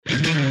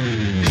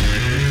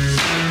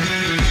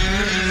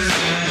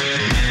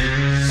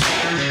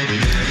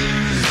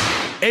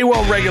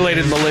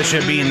regulated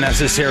militia being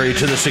necessary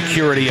to the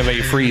security of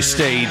a free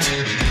state.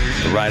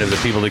 The right of the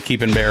people to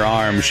keep and bear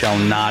arms shall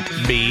not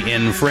be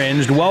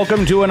infringed.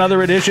 Welcome to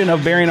another edition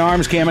of Bearing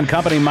Arms, Cam and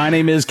Company. My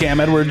name is Cam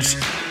Edwards,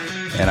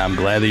 and I'm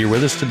glad that you're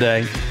with us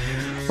today.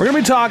 We're going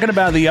to be talking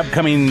about the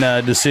upcoming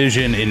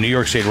decision in New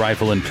York State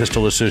Rifle and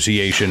Pistol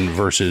Association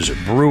versus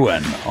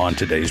Bruen on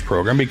today's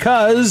program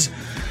because,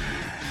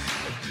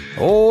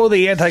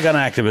 the anti-gun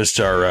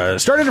activists are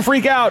starting to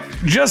freak out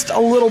just a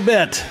little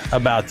bit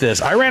about this.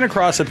 I ran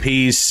across a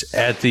piece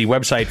at the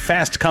website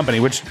Fast Company,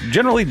 which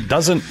generally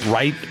doesn't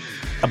write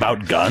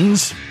about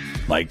guns,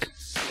 like,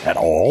 at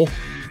all,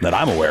 that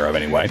I'm aware of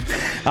anyway.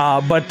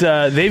 But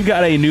they've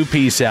got a new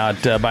piece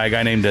out by a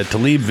guy named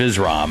Talib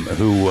Visram,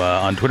 who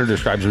on Twitter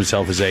describes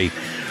himself as a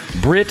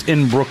Brit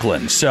in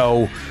Brooklyn.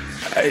 So,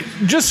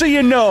 just so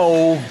you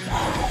know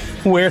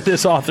where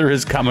this author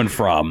is coming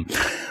from,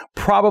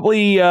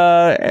 probably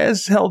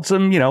has held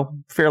some,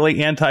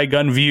 fairly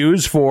anti-gun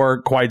views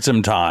for quite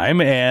some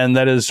time, and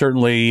that is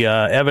certainly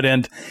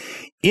evident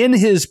in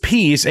his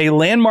piece. A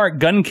landmark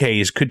gun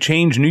case could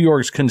change New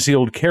York's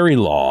concealed carry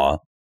law,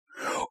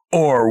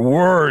 or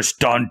worse,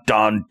 dun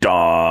dun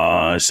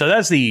dun. So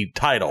that's the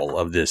title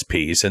of this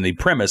piece, and the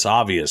premise,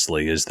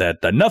 obviously, is that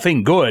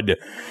nothing good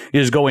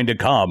is going to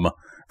come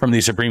from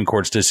the Supreme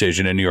Court's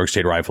decision in New York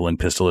State Rifle and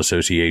Pistol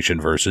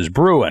Association versus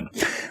Bruen.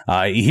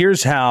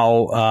 Here's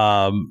how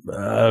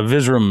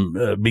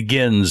Visram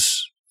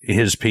begins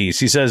his piece.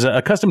 He says,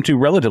 accustomed to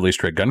relatively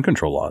strict gun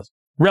control laws,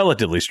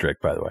 relatively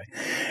strict, by the way,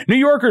 New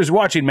Yorkers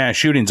watching mass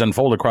shootings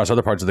unfold across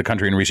other parts of the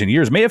country in recent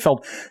years may have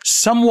felt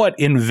somewhat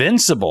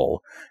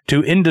invincible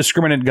to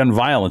indiscriminate gun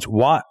violence.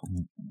 Why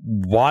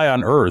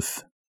on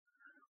earth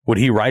would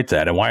he write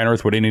that? And why on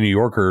earth would any New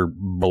Yorker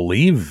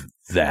believe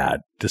that,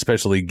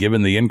 especially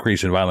given the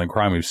increase in violent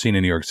crime we've seen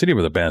in New York City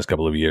over the past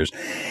couple of years?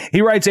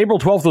 He writes, April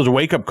 12th was a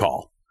wake-up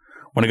call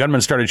when a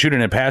gunman started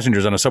shooting at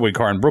passengers on a subway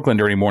car in Brooklyn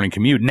during a morning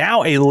commute.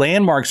 Now a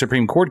landmark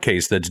Supreme Court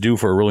case that's due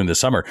for a ruling this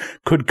summer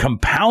could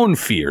compound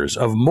fears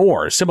of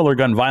more similar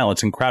gun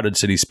violence in crowded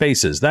city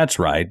spaces. That's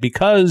right,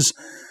 because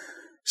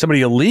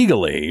somebody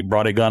illegally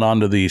brought a gun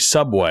onto the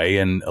subway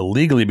and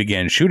illegally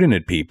began shooting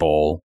at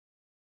people.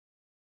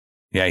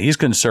 Yeah, he's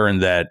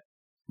concerned that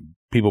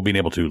people being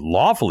able to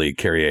lawfully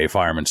carry a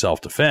firearm in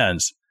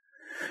self-defense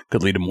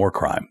could lead to more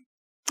crime.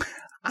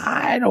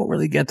 I don't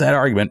really get that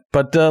argument,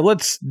 but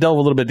let's delve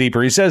a little bit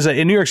deeper. He says,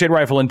 in New York State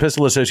Rifle and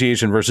Pistol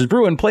Association versus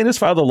Bruen, plaintiffs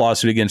filed a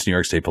lawsuit against New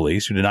York State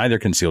Police, who denied their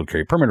concealed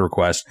carry permit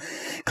request,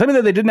 claiming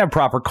that they didn't have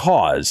proper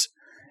cause.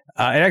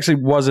 It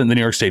actually wasn't the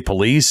New York State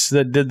Police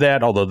that did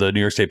that, although the New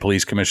York State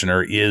Police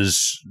Commissioner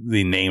is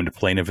the named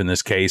plaintiff in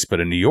this case. But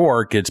in New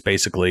York, it's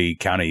basically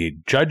county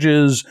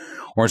judges,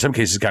 or in some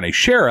cases, county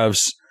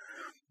sheriffs,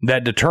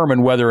 that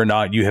determine whether or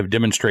not you have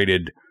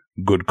demonstrated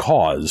good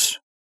cause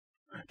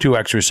to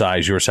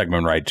exercise your Second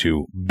Amendment right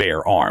to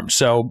bear arms.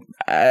 So,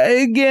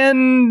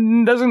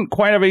 again, doesn't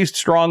quite have a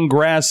strong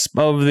grasp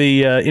of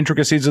the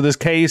intricacies of this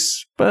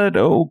case, but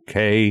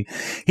okay.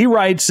 He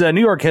writes, New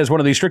York has one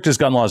of the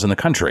strictest gun laws in the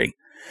country.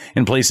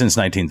 In place since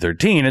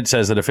 1913, it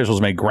says that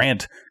officials may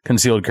grant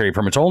concealed carry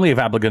permits only if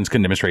applicants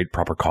can demonstrate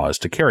proper cause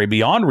to carry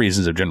beyond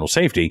reasons of general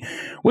safety,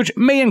 which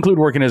may include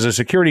working as a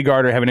security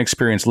guard or having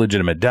experienced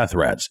legitimate death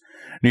threats.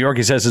 New York,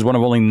 he says, is one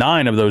of only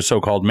 9 of those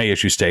so-called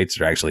may-issue states,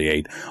 there are actually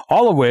 8,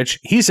 all of which,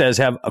 he says,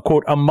 have,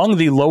 quote, among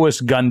the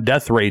lowest gun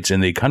death rates in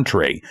the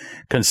country.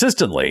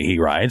 Consistently, he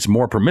writes,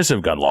 more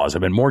permissive gun laws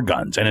have been more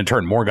guns, and in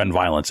turn, more gun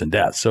violence and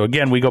deaths. So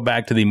again, we go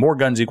back to the more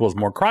guns equals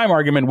more crime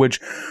argument, which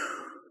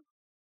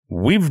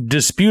we've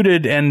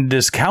disputed and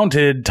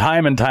discounted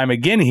time and time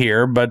again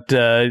here, but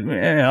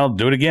I'll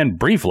do it again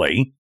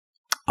briefly.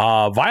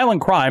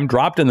 Violent crime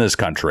dropped in this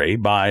country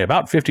by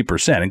about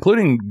 50%,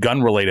 including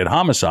gun-related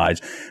homicides,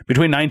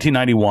 between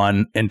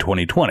 1991 and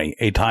 2020,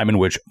 a time in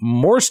which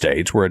more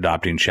states were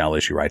adopting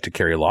shall-issue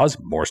right-to-carry laws,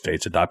 more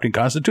states adopting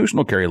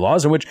constitutional carry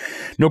laws, in which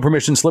no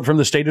permission slip from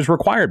the state is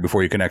required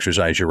before you can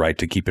exercise your right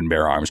to keep and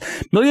bear arms.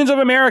 Millions of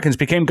Americans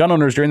became gun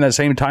owners during that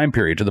same time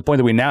period, to the point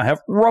that we now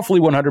have roughly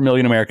 100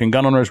 million American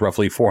gun owners,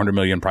 roughly 400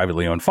 million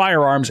privately owned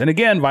firearms, and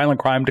again, violent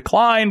crime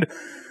declined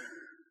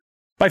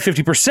by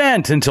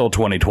 50% until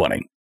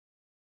 2020.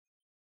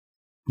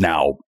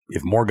 Now,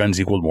 if more guns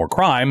equaled more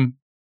crime,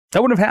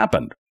 that wouldn't have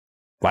happened.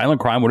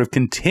 Violent crime would have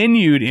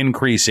continued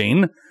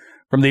increasing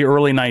from the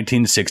early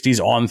 1960s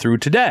on through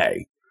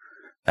today.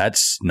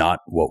 That's not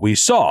what we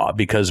saw,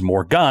 because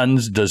more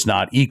guns does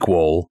not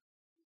equal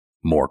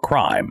more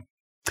crime.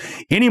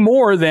 Any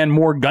more than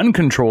more gun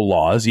control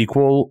laws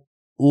equal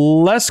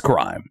less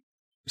crime.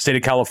 The state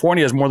of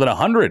California has more than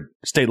 100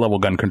 state-level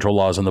gun control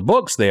laws on the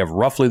books. They have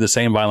roughly the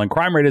same violent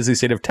crime rate as the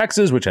state of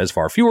Texas, which has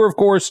far fewer, of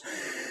course.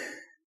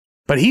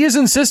 But he is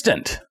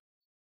insistent,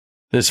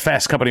 this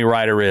Fast Company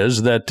writer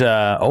is, that,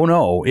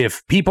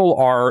 if people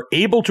are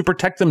able to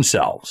protect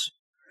themselves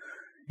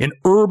in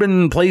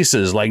urban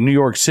places like New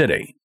York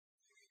City,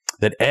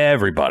 that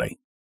everybody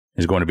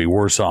is going to be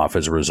worse off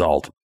as a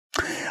result.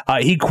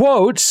 He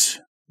quotes,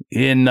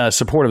 in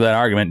support of that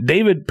argument,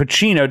 David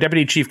Pacino,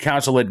 Deputy Chief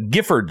Counsel at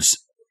Giffords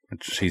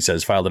which he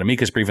says filed an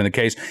amicus brief in the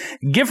case.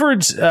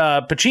 Giffords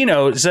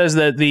Pacino says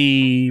that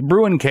the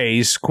Bruen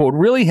case, quote,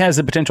 really has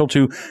the potential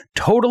to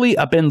totally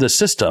upend the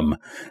system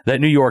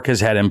that New York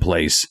has had in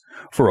place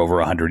for over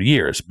 100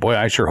 years. Boy,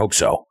 I sure hope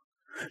so.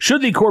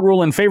 Should the court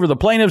rule in favor of the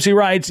plaintiffs, he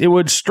writes, it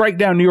would strike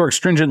down New York's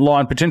stringent law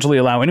and potentially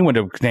allow anyone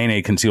to obtain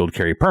a concealed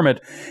carry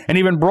permit. An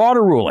even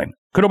broader ruling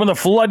could open the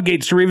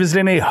floodgates to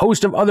revisiting a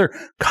host of other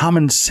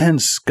common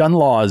sense gun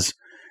laws.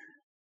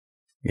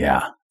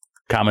 Yeah,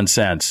 common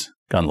sense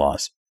gun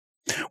laws.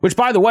 Which,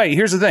 by the way,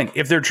 here's the thing.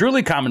 If they're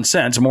truly common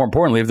sense, and more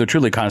importantly, if they're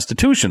truly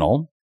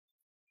constitutional,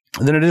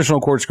 then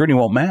additional court scrutiny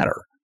won't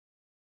matter.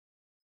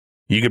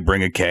 You could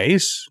bring a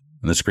case,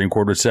 and the Supreme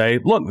Court would say,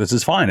 look, this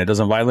is fine. It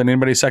doesn't violate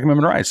anybody's Second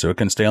Amendment rights, so it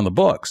can stay on the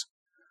books.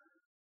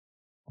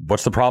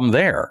 What's the problem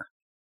there?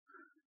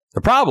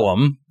 The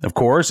problem, of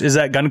course, is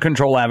that gun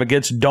control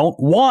advocates don't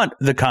want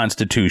the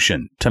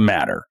Constitution to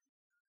matter.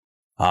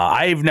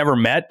 I've never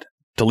met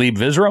Tlaib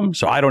Visram,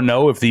 so I don't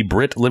know if the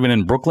Brit living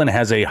in Brooklyn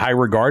has a high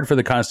regard for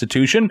the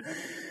Constitution,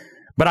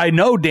 but I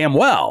know damn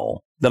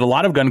well that a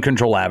lot of gun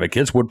control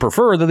advocates would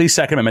prefer that the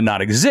Second Amendment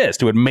not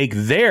exist. It would make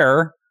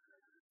their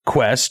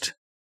quest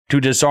to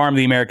disarm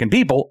the American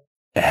people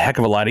a heck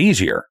of a lot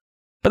easier.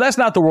 But that's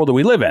not the world that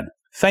we live in.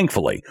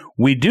 Thankfully,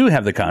 we do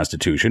have the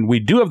Constitution, we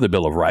do have the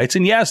Bill of Rights,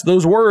 and yes,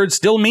 those words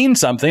still mean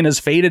something, as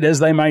faded as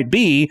they might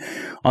be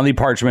on the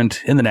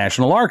parchment in the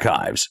National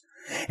Archives.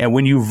 And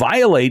when you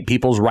violate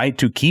people's right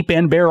to keep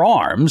and bear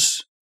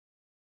arms,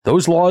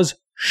 those laws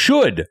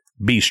should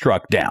be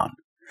struck down.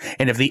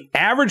 And if the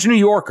average New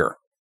Yorker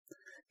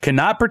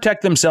cannot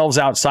protect themselves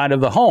outside of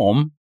the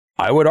home,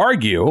 I would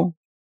argue,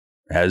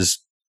 as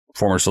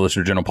former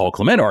Solicitor General Paul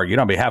Clement argued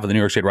on behalf of the New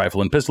York State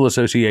Rifle and Pistol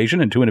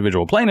Association and two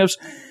individual plaintiffs,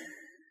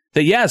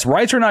 that yes,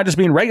 rights are not just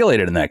being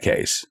regulated in that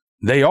case.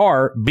 They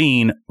are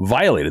being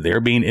violated. They are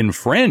being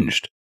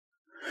infringed.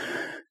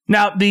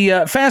 Now,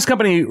 the Fast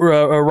Company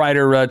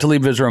writer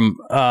Tlaib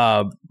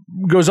Visram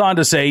goes on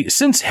to say,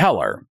 since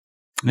Heller,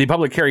 the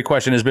public carry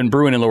question has been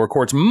brewing in lower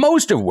courts,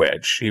 most of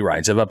which, he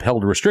writes, have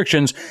upheld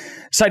restrictions,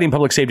 citing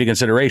public safety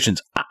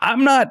considerations.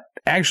 I'm not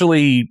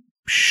actually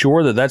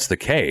sure that that's the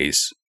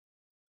case.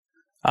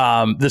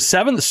 The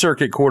Seventh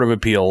Circuit Court of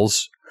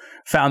Appeals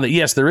found that,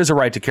 yes, there is a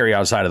right to carry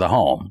outside of the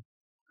home.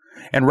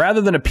 And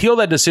rather than appeal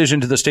that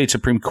decision to the state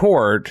Supreme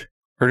Court,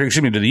 or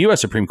excuse me, to the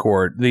U.S. Supreme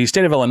Court, the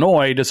state of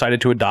Illinois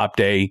decided to adopt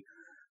a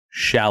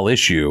shall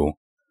issue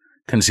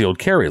concealed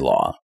carry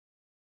law.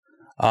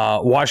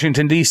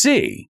 Washington,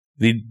 D.C.,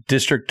 the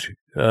District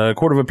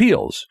Court of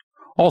Appeals,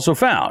 also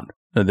found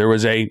that there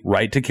was a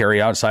right to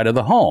carry outside of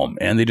the home,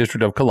 and the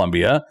District of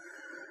Columbia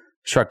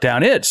struck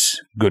down its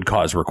good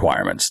cause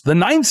requirements. The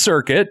Ninth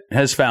Circuit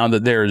has found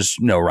that there's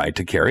no right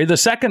to carry. The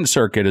Second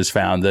Circuit has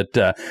found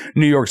that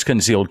New York's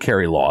concealed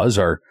carry laws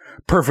are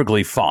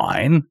perfectly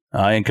fine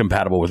and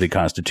compatible with the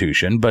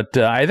Constitution. But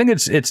I think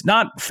it's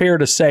not fair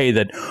to say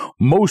that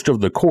most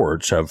of the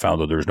courts have found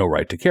that there's no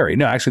right to carry.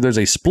 No, actually, there's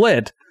a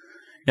split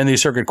in the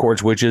circuit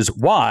courts, which is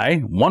why,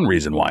 one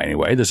reason why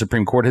anyway, the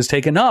Supreme Court has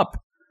taken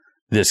up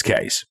this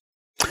case.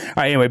 All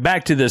right, anyway,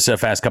 back to this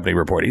Fast Company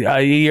report.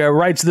 He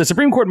writes, the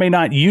Supreme Court may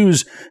not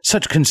use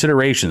such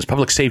considerations,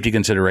 public safety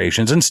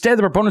considerations. Instead,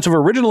 the proponents of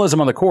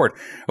originalism on the court,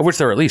 of which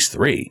there are at least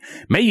three,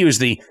 may use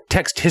the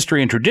text,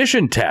 history, and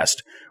tradition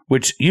test,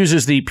 which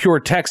uses the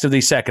pure text of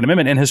the Second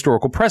Amendment and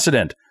historical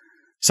precedent,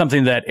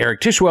 something that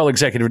Eric Tishwell,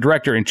 executive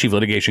director and chief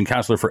litigation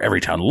counselor for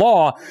Everytown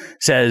Law,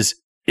 says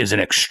is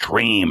an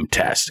extreme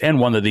test and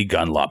one that the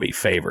gun lobby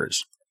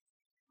favors.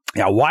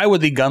 Now, why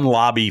would the gun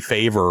lobby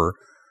favor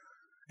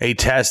a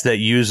test that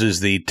uses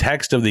the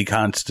text of the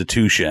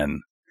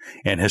Constitution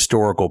and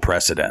historical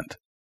precedent?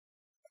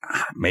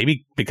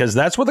 Maybe because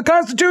that's what the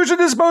Constitution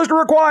is supposed to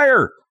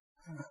require.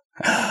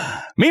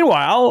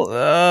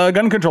 Meanwhile,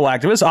 gun control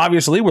activists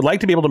obviously would like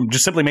to be able to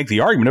just simply make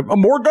the argument of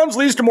more guns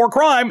leads to more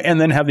crime and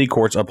then have the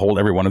courts uphold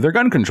every one of their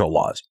gun control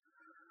laws.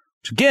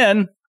 Which,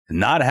 again,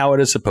 not how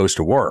it is supposed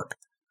to work.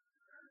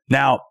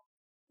 Now,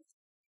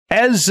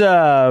 as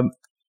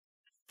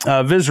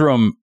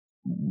Visram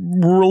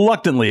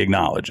reluctantly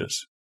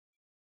acknowledges,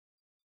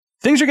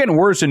 things are getting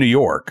worse in New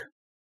York,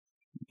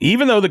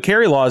 even though the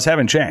carry laws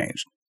haven't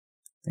changed.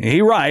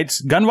 He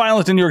writes, gun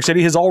violence in New York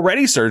City has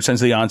already surged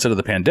since the onset of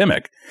the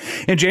pandemic.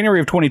 In January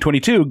of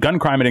 2022, gun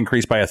crime had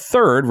increased by a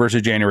third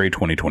versus January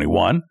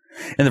 2021.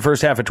 In the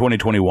first half of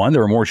 2021,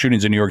 there were more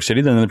shootings in New York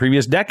City than in the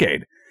previous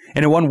decade.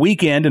 And in one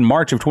weekend in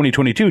March of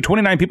 2022,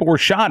 29 people were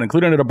shot,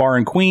 including at a bar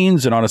in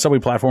Queens and on a subway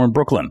platform in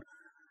Brooklyn.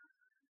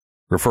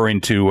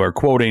 Referring to or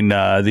quoting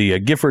the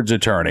Giffords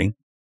attorney,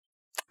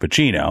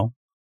 Pacino,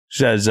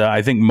 says,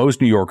 I think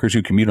most New Yorkers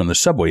who commute on the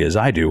subway, as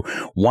I do,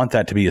 want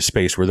that to be a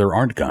space where there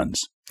aren't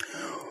guns.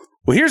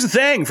 Well, here's the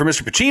thing for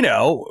Mr.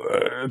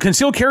 Pacino.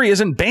 Concealed carry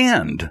isn't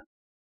banned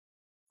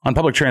on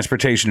public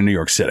transportation in New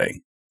York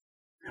City.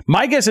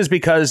 My guess is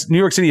because New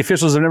York City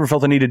officials have never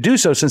felt the need to do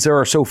so since there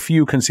are so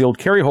few concealed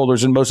carry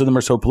holders and most of them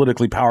are so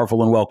politically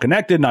powerful and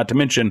well-connected, not to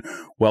mention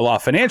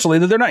well-off financially,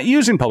 that they're not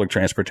using public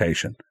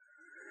transportation.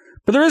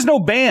 But there is no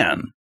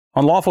ban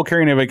on lawful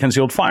carrying of a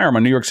concealed firearm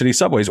on New York City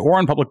subways or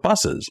on public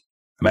buses.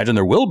 Imagine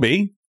there will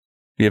be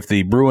if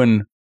the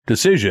Bruen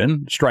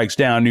decision strikes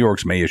down New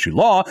York's May issue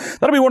law.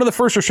 That'll be one of the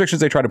first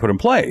restrictions they try to put in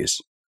place.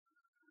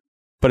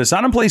 But it's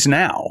not in place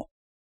now.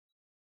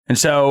 And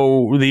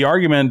so the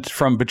argument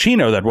from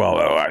Pacino that, well,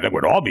 I think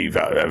we'd all be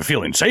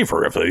feeling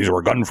safer if these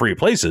were gun-free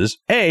places.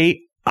 A,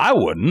 I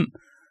wouldn't.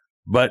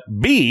 But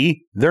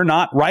B, they're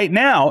not right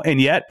now. And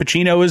yet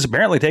Pacino is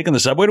apparently taking the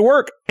subway to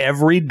work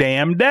every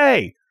damn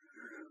day,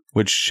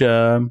 which,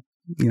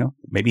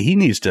 maybe he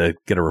needs to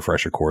get a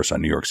refresher course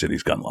on New York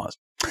City's gun laws.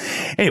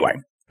 Anyway,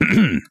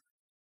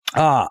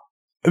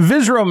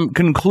 Visram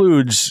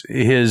concludes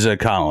his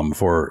column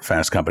for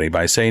Fast Company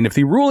by saying, if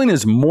the ruling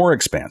is more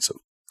expansive,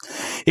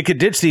 it could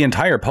ditch the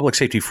entire public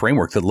safety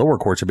framework that lower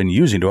courts have been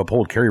using to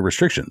uphold carry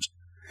restrictions.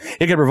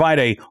 It could provide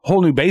a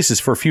whole new basis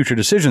for future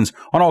decisions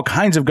on all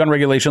kinds of gun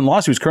regulation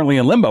lawsuits currently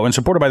in limbo and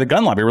supported by the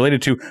gun lobby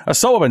related to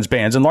assault weapons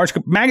bans and large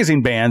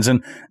magazine bans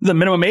and the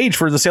minimum age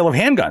for the sale of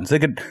handguns. They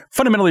could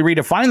fundamentally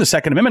redefine the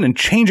Second Amendment and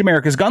change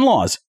America's gun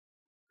laws.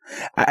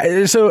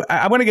 So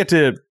I want to get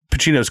to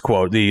Pacino's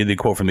quote, the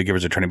quote from the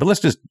giver's attorney, but let's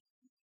just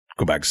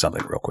go back to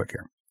something real quick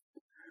here.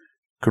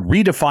 Could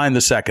redefine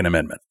the Second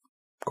Amendment,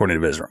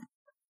 according to Visram.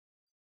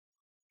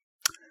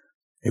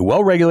 A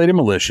well-regulated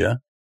militia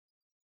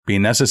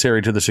being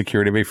necessary to the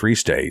security of a free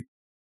state,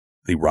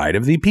 the right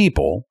of the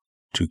people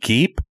to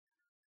keep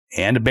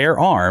and bear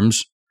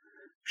arms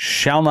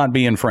shall not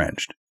be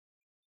infringed.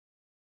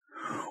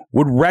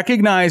 Would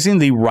recognizing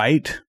the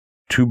right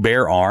to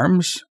bear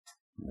arms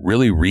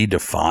really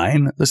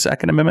redefine the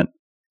Second Amendment?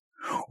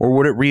 Or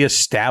would it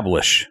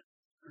reestablish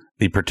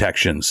the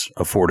protections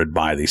afforded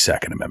by the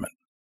Second Amendment?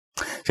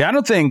 See, I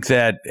don't think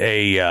that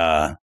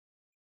a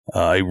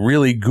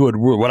really good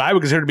rule, what I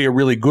would consider to be a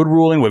really good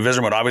ruling, what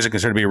Visram would obviously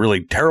consider to be a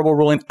really terrible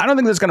ruling, I don't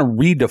think that's going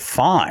to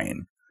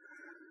redefine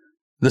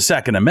the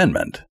Second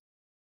Amendment.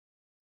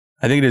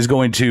 I think it is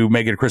going to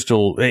make it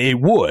it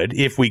would,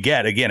 if we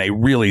get, again, a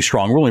really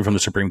strong ruling from the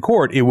Supreme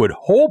Court, it would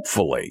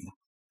hopefully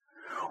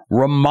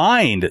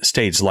remind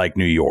states like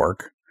New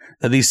York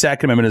that the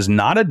Second Amendment is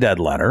not a dead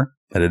letter,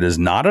 that it is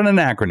not an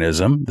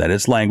anachronism, that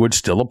its language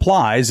still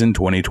applies in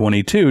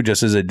 2022,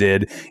 just as it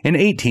did in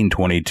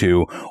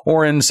 1822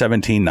 or in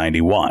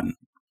 1791.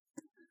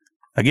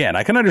 Again,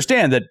 I can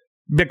understand that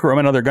Bikram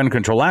and other gun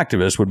control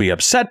activists would be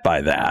upset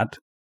by that,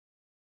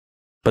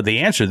 but the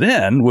answer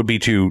then would be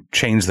to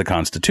change the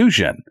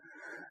Constitution,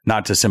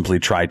 not to simply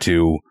try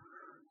to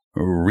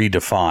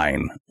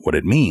redefine what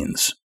it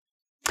means.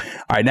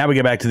 All right, now we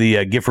get back to the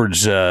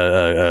Giffords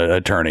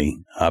attorney,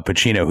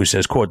 Pacino, who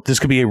says, quote, this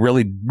could be a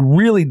really,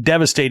 really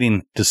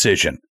devastating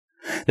decision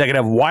that could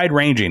have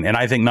wide-ranging and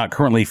I think not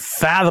currently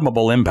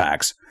fathomable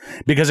impacts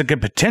because it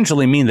could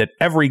potentially mean that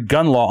every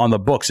gun law on the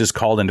books is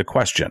called into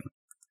question.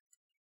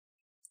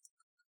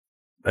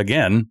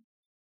 Again,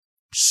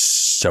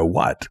 so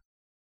what?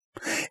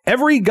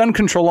 Every gun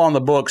control law on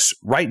the books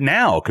right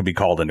now could be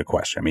called into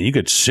question. I mean, you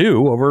could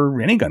sue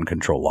over any gun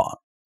control law.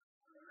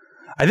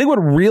 I think what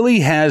really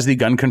has the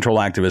gun control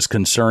activists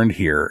concerned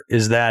here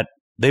is that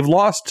they've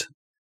lost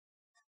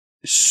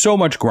so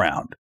much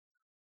ground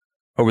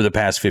over the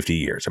past 50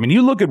 years. I mean,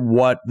 you look at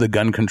what the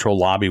gun control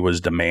lobby was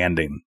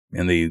demanding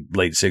in the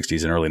late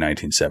 60s and early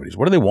 1970s.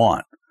 What do they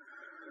want?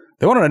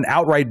 They wanted an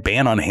outright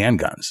ban on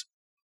handguns.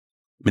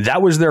 I mean,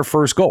 that was their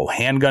first goal,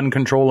 Handgun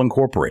Control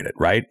Incorporated,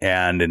 right?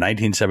 And in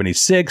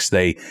 1976,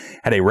 they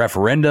had a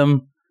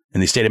referendum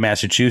in the state of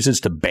Massachusetts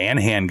to ban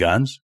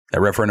handguns. That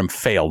referendum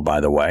failed,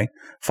 by the way.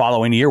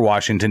 Following year,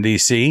 Washington,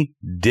 D.C.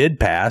 did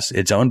pass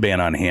its own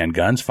ban on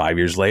handguns. 5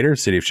 years later, the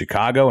city of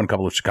Chicago and a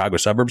couple of Chicago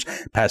suburbs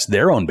passed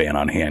their own ban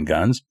on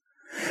handguns.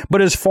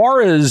 But as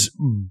far as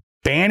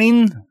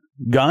banning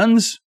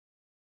guns,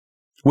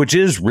 which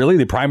is really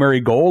the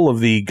primary goal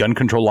of the gun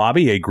control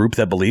lobby, a group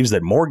that believes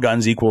that more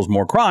guns equals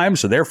more crime,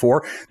 so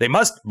therefore they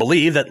must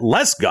believe that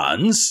less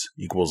guns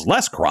equals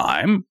less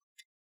crime,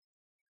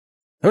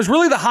 that was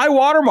really the high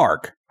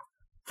watermark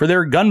for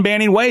their gun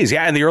banning ways.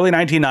 Yeah, in the early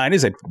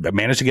 1990s, they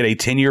managed to get a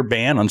 10-year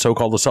ban on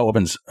so-called assault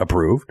weapons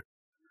approved.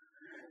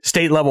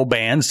 State-level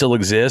bans still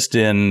exist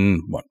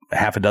in,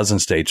 half a dozen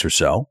states or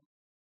so.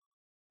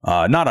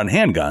 Not on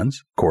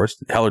handguns, of course.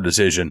 The Heller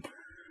decision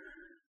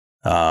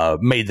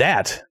made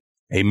that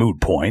a moot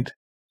point.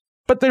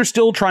 But they're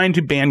still trying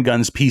to ban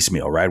guns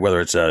piecemeal, right?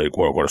 Whether it's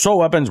quote-unquote assault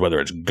weapons, whether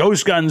it's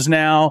ghost guns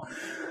now.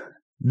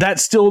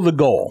 That's still the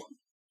goal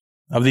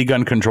of the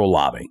gun control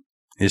lobby,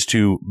 is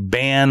to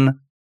ban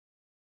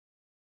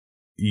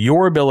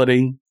your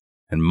ability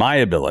and my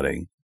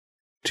ability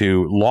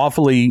to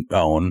lawfully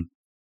own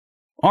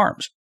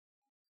arms,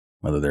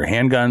 whether they're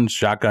handguns,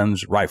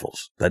 shotguns,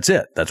 rifles. That's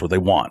it. That's what they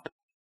want.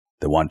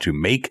 They want to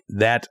make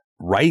that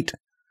right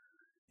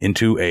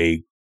into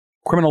a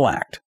criminal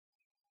act.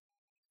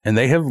 And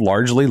they have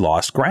largely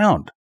lost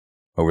ground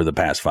over the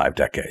past 5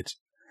 decades.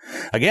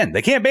 Again,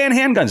 they can't ban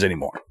handguns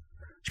anymore.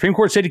 Supreme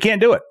Court said you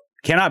can't do it.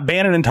 Cannot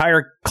ban an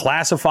entire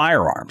class of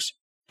firearms.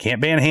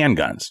 Can't ban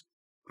handguns.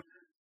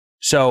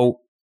 So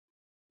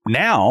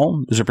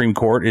now the Supreme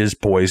Court is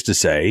poised to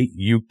say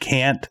you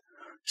can't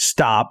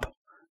stop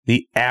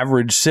the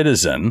average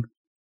citizen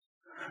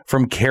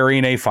from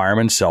carrying a firearm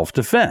in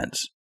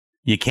self-defense.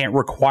 You can't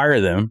require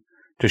them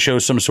to show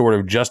some sort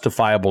of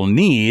justifiable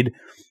need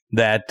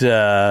that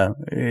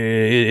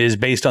is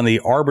based on the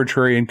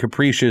arbitrary and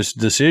capricious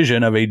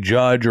decision of a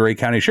judge or a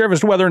county sheriff as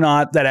to whether or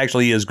not that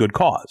actually is good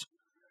cause.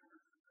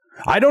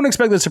 I don't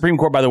expect the Supreme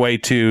Court, by the way,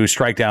 to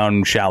strike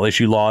down shall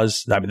issue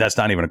laws. I mean, that's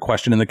not even a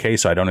question in the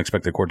case, so I don't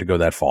expect the court to go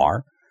that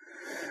far.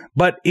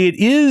 But it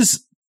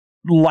is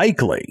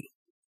likely,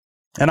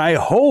 and I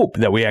hope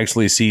that we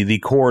actually see the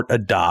court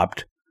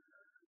adopt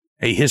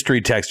a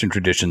history, text, and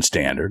tradition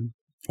standard,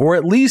 or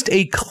at least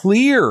a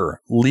clear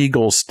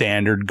legal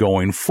standard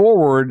going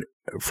forward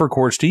for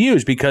courts to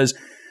use. Because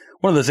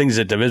one of the things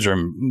that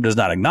Divisorum does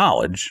not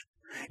acknowledge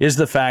is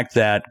the fact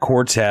that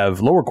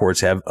lower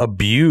courts have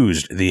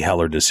abused the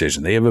Heller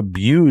decision. They have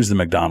abused the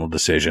McDonald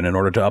decision in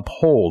order to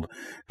uphold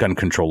gun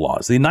control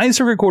laws. The Ninth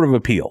Circuit Court of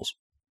Appeals,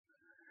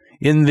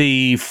 in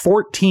the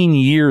 14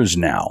 years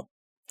now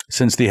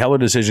since the Heller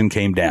decision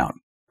came down,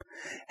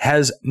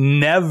 has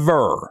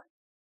never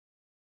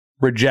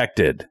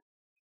rejected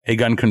a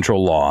gun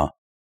control law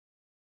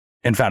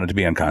and found it to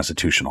be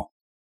unconstitutional.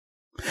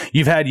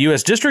 You've had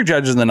U.S. district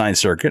judges in the Ninth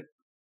Circuit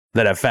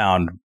that have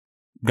found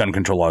gun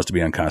control laws to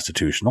be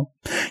unconstitutional.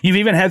 You've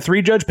even had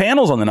 3-judge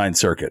panels on the Ninth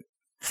Circuit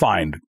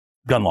find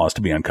gun laws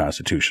to be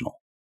unconstitutional.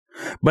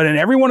 But in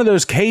every one of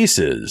those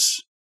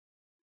cases,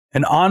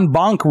 an en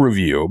banc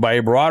review by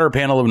a broader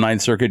panel of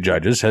Ninth Circuit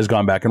judges has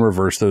gone back and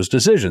reversed those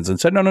decisions and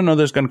said, no,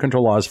 this gun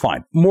control law is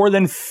fine. More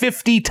than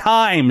 50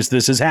 times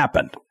this has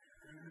happened.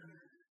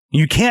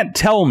 You can't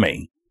tell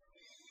me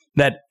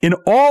that in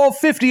all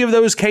 50 of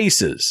those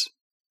cases,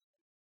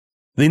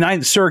 the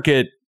Ninth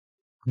Circuit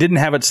didn't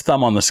have its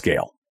thumb on the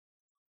scale,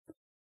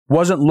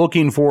 wasn't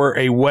looking for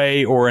a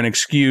way or an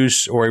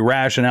excuse or a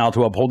rationale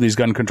to uphold these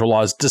gun control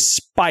laws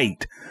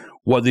despite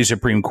what the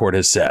Supreme Court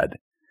has said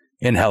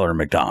in Heller and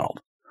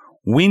McDonald.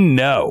 We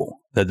know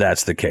that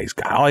that's the case.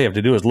 All you have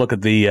to do is look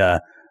at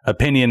the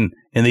opinion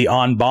in the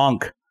en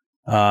banc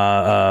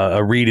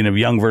reading of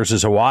Young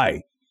versus Hawaii,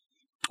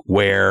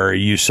 where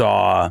you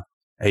saw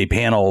a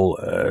panel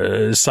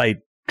cite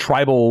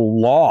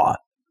tribal law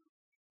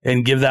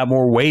and give that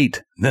more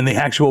weight than the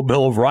actual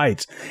Bill of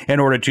Rights in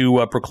order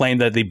to proclaim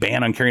that the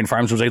ban on carrying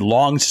firearms was a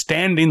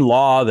long-standing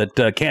law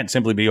that can't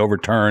simply be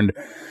overturned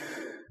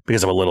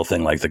because of a little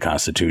thing like the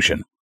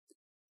Constitution.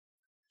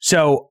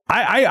 So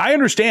I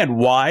understand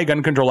why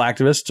gun control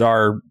activists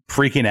are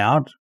freaking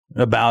out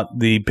about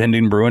the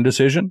pending Bruen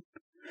decision.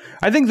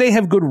 I think they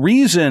have good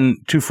reason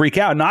to freak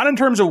out, not in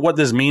terms of what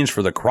this means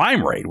for the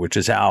crime rate, which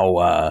is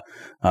how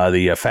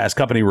the Fast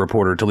Company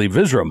reporter Tlaib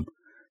Visram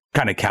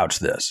kind of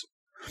couched this.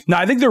 Now,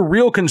 I think the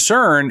real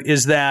concern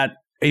is that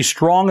a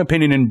strong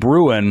opinion in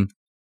Bruen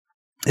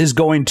is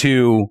going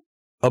to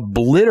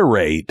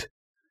obliterate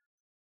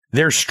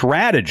their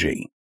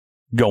strategy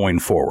going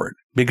forward,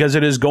 because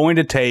it is going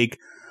to take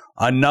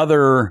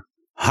another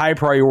high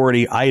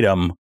priority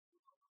item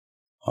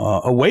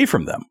away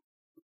from them.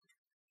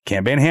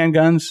 Can't ban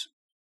handguns.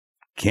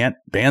 Can't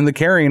ban the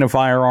carrying of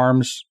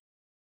firearms.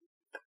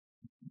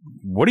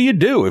 What do you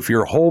do if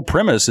your whole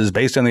premise is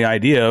based on the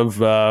idea of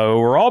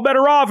we're all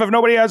better off if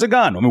nobody has a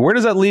gun? I mean, where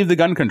does that leave the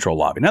gun control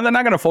lobby? Now, they're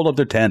not going to fold up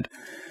their tent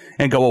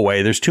and go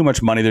away. There's too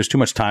much money. There's too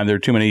much time. There are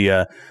too many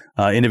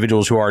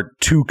individuals who are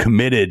too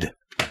committed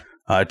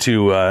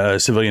to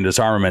civilian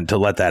disarmament to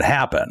let that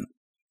happen.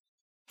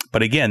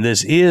 But again,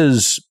 this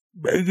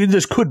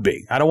could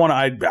be. I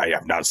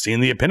have not seen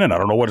the opinion. I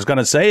don't know what it's going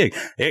to say.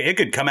 It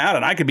could come out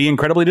and I could be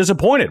incredibly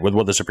disappointed with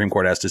what the Supreme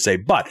Court has to say.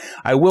 But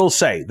I will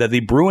say that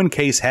the Bruen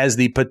case has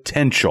the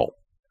potential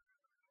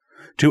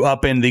to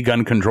upend the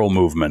gun control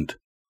movement.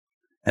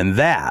 And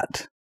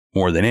that,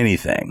 more than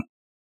anything,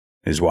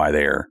 is why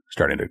they're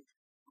starting to,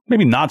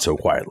 maybe not so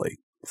quietly,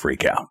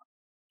 freak out.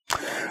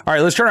 All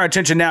right, let's turn our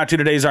attention now to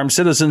today's Armed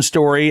Citizen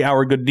story,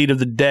 our good deed of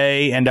the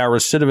day, and our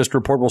recidivist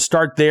report. We'll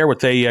start there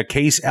with a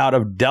case out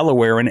of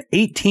Delaware. An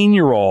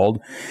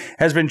 18-year-old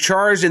has been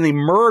charged in the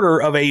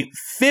murder of a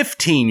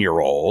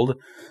 15-year-old.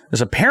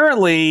 This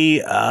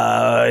apparently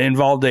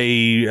involved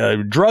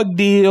a drug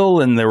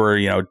deal, and there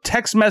were,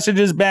 text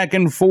messages back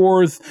and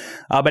forth.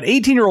 But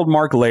 18-year-old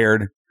Mark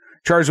Laird,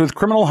 charged with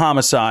criminal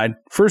homicide,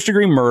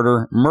 first-degree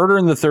murder, murder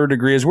in the third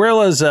degree, as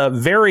well as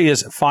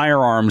various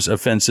firearms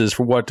offenses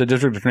for what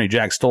District Attorney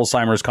Jack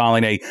Stolzheimer is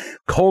calling a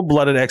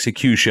cold-blooded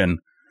execution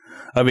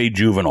of a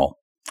juvenile.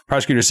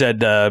 Prosecutor said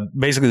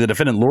basically the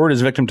defendant lured his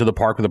victim to the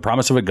park with the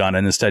promise of a gun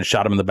and instead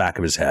shot him in the back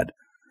of his head.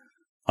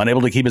 Unable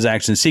to keep his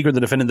actions secret,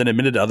 the defendant then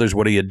admitted to others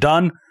what he had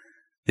done.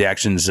 The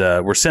actions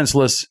were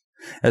senseless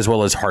as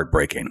well as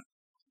heartbreaking.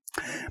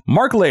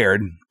 Mark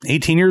Laird,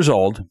 18 years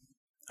old,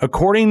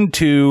 according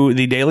to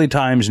the Daily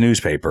Times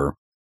newspaper,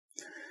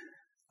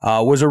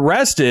 was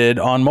arrested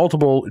on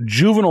multiple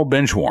juvenile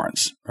bench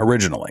warrants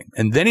originally,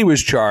 and then he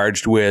was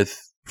charged with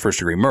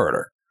first-degree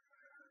murder.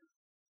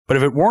 But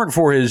if it weren't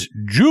for his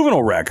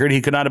juvenile record,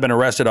 he could not have been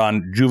arrested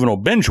on juvenile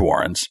bench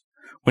warrants.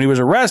 When he was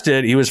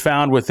arrested, he was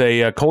found with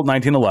a Colt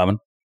 1911.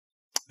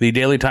 The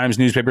Daily Times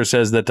newspaper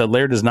says that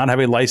Laird does not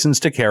have a license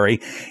to carry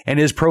and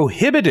is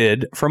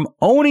prohibited from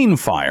owning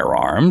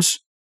firearms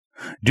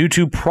due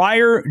to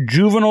prior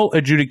juvenile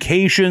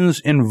adjudications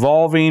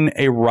involving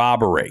a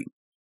robbery.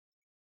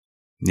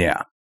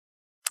 Yeah.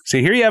 So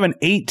here you have an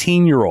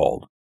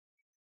 18-year-old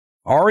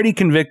already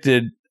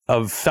convicted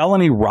of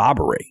felony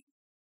robbery,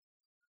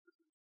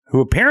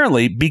 who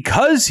apparently,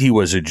 because he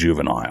was a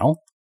juvenile,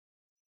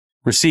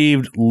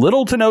 received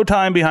little to no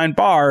time behind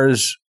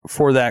bars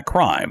for that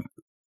crime,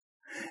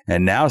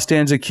 and now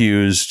stands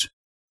accused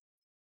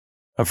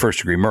of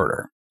first-degree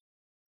murder.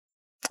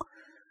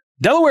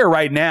 Delaware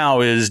right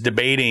now is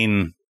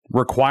debating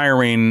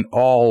requiring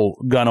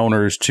all gun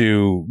owners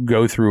to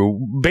go through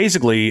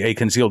basically a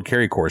concealed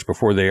carry course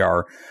before they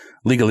are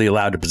legally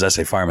allowed to possess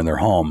a firearm in their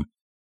home.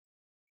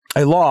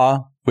 A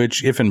law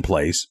which, if in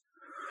place,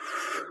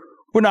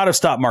 would not have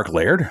stopped Mark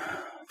Laird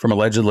from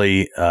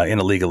allegedly and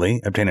illegally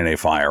obtaining a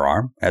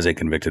firearm as a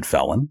convicted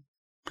felon.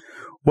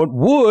 What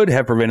would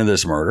have prevented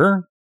this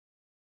murder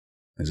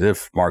is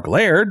if Mark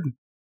Laird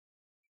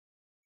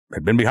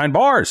had been behind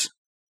bars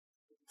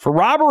for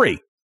robbery,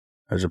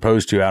 as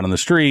opposed to out on the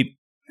street,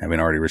 having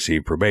already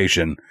received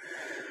probation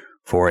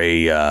for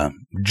a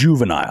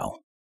juvenile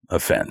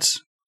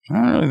offense. I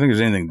don't really think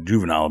there's anything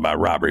juvenile about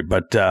robbery,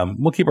 but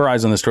we'll keep our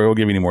eyes on this story. We'll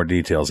give you any more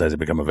details as they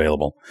become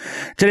available.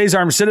 Today's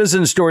Armed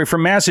Citizen story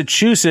from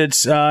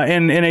Massachusetts,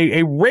 and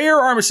a rare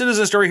Armed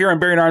Citizen story here on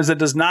Bearing Arms that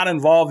does not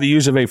involve the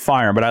use of a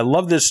firearm. But I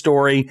love this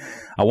story.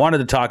 I wanted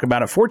to talk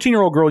about it.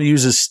 14-year-old girl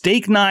uses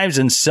steak knives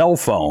and cell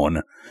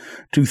phone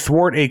to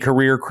thwart a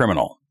career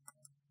criminal.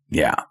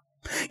 Yeah.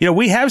 You know,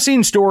 we have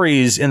seen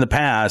stories in the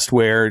past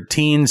where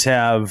teens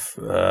have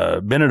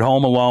been at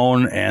home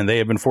alone and they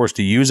have been forced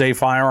to use a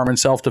firearm in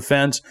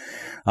self-defense.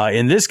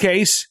 In this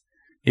case,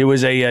 it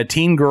was a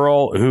teen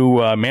girl who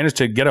managed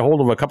to get a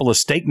hold of a couple of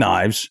steak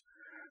knives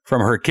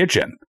from her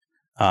kitchen.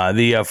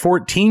 The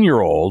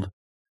 14-year-old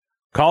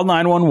called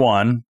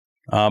 911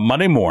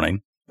 Monday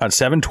morning about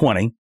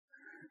 7:20,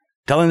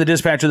 telling the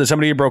dispatcher that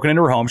somebody had broken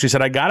into her home. She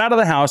said, "I got out of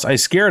the house. I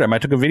scared him. I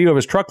took a video of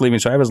his truck leaving,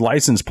 so I have his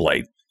license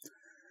plate."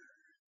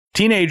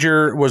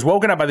 Teenager was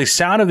woken up by the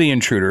sound of the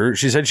intruder.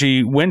 She said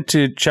she went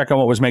to check on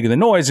what was making the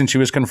noise, and she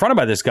was confronted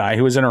by this guy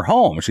who was in her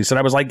home. She said,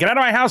 "I was like, get out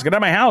of my house, get out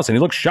of my house." And he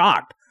looked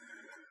shocked.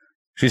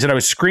 She said, "I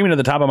was screaming at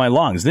the top of my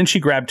lungs." Then she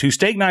grabbed 2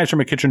 steak knives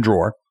from a kitchen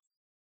drawer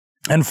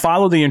and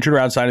followed the intruder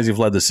outside as he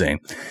fled the scene.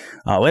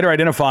 Later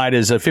identified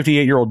as a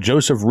 58-year-old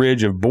Joseph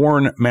Ridge of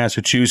Bourne,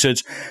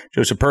 Massachusetts.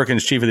 Joseph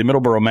Perkins, chief of the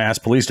Middleborough, Mass.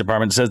 Police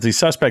Department, says the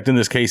suspect in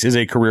this case is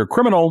a career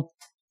criminal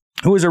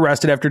who was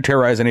arrested after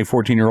terrorizing a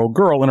 14-year-old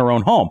girl in her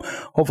own home.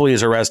 Hopefully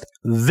his arrest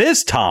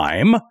this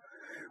time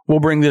will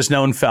bring this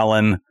known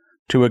felon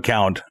to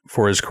account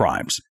for his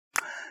crimes.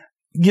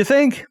 You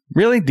think?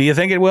 Really? Do you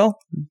think it will?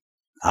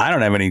 I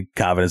don't have any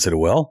confidence that it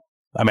will.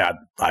 I mean,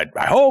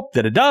 I hope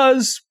that it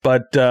does,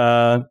 but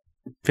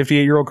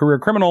 58-year-old career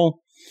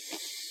criminal,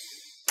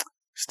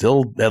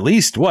 still at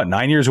least,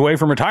 9 years away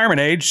from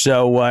retirement age.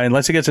 So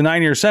unless he gets a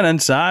 9-year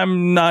sentence,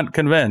 I'm not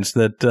convinced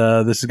that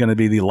this is going to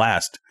be the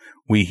last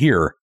we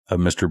hear of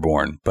Mr.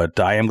 Bourne. But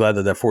I am glad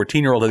that that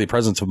 14-year-old had the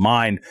presence of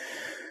mind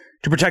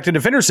to protect and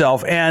defend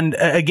herself. And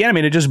again, I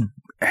mean,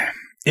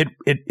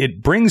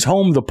 it brings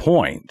home the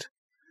point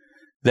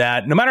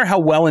that no matter how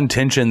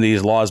well-intentioned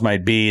these laws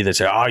might be that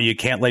say, oh, you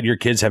can't let your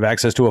kids have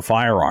access to a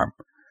firearm,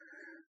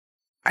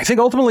 I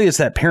think ultimately it's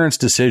that parent's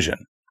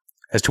decision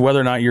as to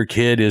whether or not your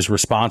kid is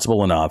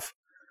responsible enough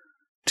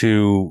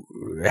to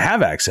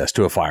have access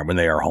to a firearm when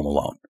they are home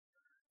alone.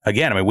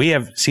 Again, I mean, we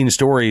have seen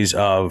stories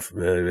of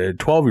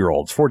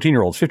 12-year-olds,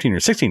 14-year-olds,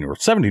 15-year-olds,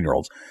 16-year-olds,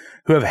 17-year-olds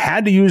who have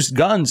had to use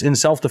guns in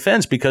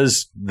self-defense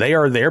because they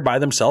are there by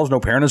themselves. No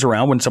parent is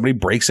around when somebody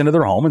breaks into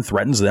their home and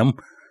threatens them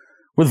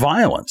with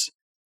violence.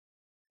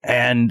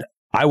 And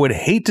I would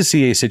hate to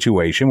see a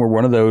situation where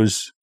one of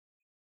those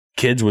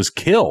kids was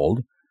killed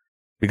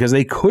because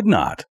they could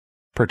not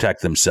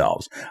protect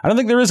themselves. I don't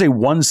think there is a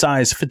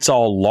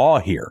one-size-fits-all law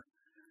here.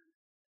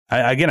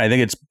 I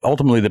think it's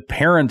ultimately the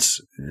parent's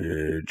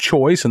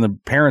choice and the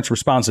parent's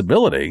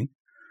responsibility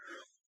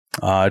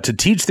to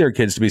teach their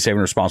kids to be safe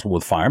and responsible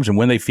with firearms. And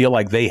when they feel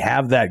like they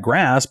have that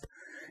grasp,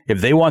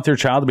 if they want their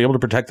child to be able to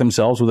protect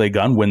themselves with a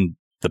gun when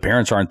the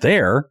parents aren't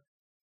there,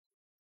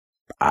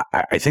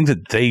 I think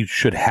that they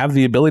should have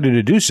the ability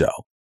to do so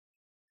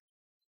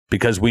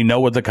because we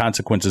know what the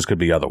consequences could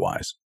be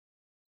otherwise.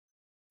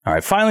 All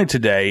right, finally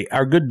today,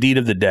 our good deed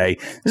of the day.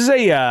 This is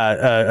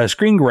a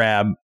screen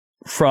grab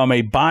from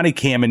a body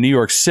cam in New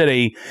York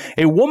City.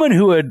 A woman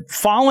who had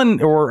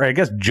fallen, or I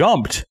guess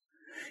jumped,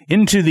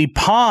 into the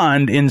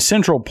pond in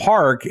Central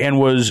Park and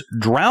was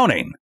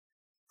drowning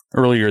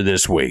earlier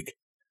this week.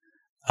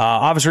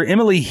 Officer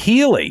Emily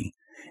Healy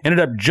ended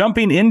up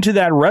jumping into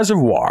that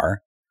reservoir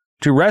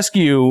to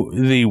rescue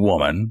the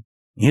woman.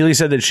 Healy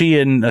said that she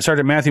and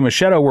Sergeant Matthew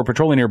Machado were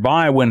patrolling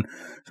nearby when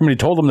somebody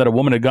told them that a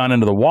woman had gone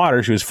into the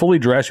water. She was fully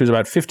dressed. She was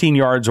about 15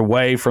 yards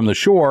away from the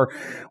shore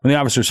when the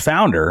officers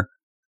found her.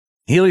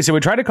 Healy said, we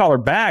tried to call her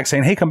back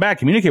saying, hey, come back,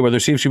 communicate with her,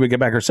 see if she would get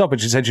back herself.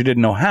 But she said she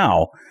didn't know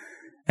how.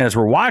 And as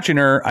we're watching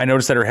her, I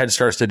noticed that her head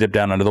starts to dip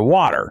down under the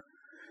water.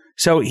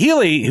 So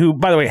Healy, who,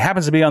 by the way,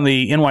 happens to be on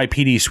the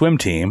NYPD swim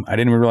team, I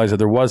didn't even realize that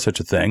there was such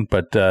a thing,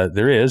 but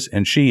there is,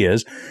 and she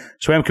is,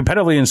 swam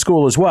competitively in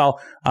school as well.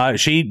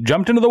 She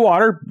jumped into the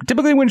water.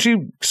 Typically when she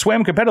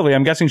swam competitively,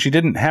 I'm guessing she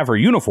didn't have her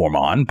uniform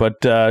on,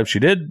 but she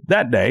did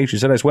that day. She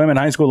said, I swam in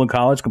high school and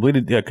college,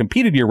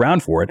 competed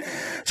year-round for it.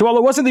 So while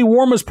it wasn't the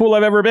warmest pool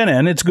I've ever been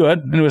in, it's good,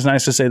 and it was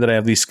nice to say that I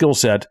have the skill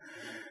set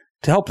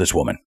to help this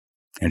woman.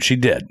 And she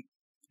did.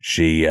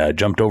 She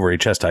jumped over a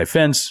chest-high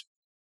fence,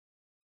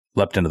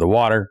 leapt into the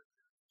water,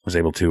 was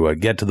able to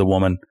get to the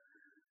woman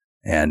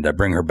and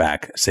bring her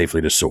back safely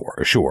to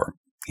shore.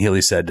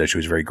 Healy said she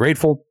was very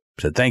grateful,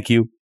 said thank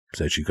you,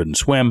 said she couldn't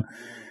swim,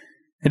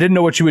 and didn't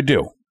know what she would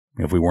do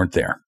if we weren't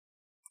there.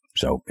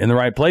 So in the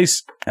right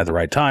place, at the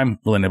right time,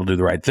 willing able to do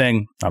the right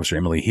thing. Officer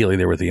Emily Healy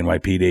there with the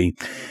NYPD.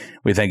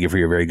 We thank you for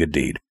your very good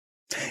deed.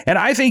 And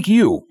I thank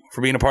you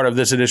for being a part of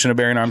this edition of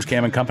Bearing Arms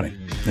Cam & Company.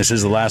 This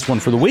is the last one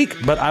for the week,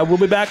 but I will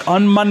be back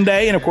on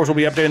Monday. And, of course, we'll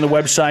be updating the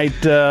website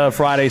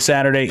Friday,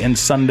 Saturday, and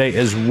Sunday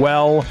as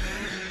well.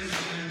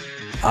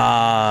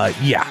 My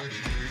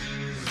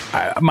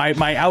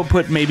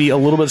output may be a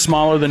little bit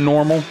smaller than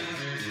normal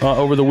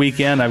over the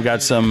weekend. I've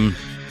got some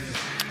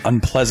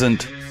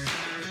unpleasant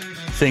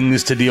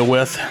things to deal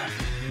with,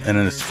 and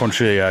it's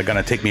unfortunately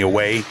going to take me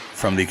away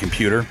from the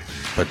computer.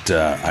 But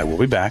I will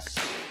be back.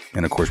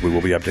 And, of course, we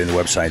will be updating the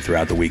website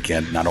throughout the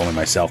weekend, not only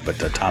myself, but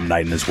Tom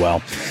Knighton as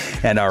well.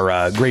 And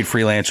our great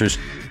freelancers,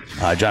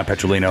 John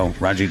Petrolino,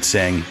 Ranjit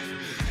Singh.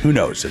 Who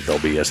knows if they'll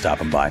be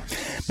stopping by.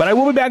 But I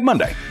will be back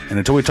Monday. And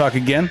until we talk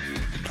again,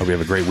 hope you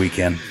have a great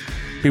weekend.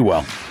 Be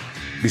well.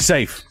 Be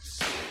safe.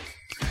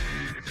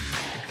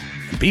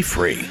 And be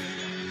free.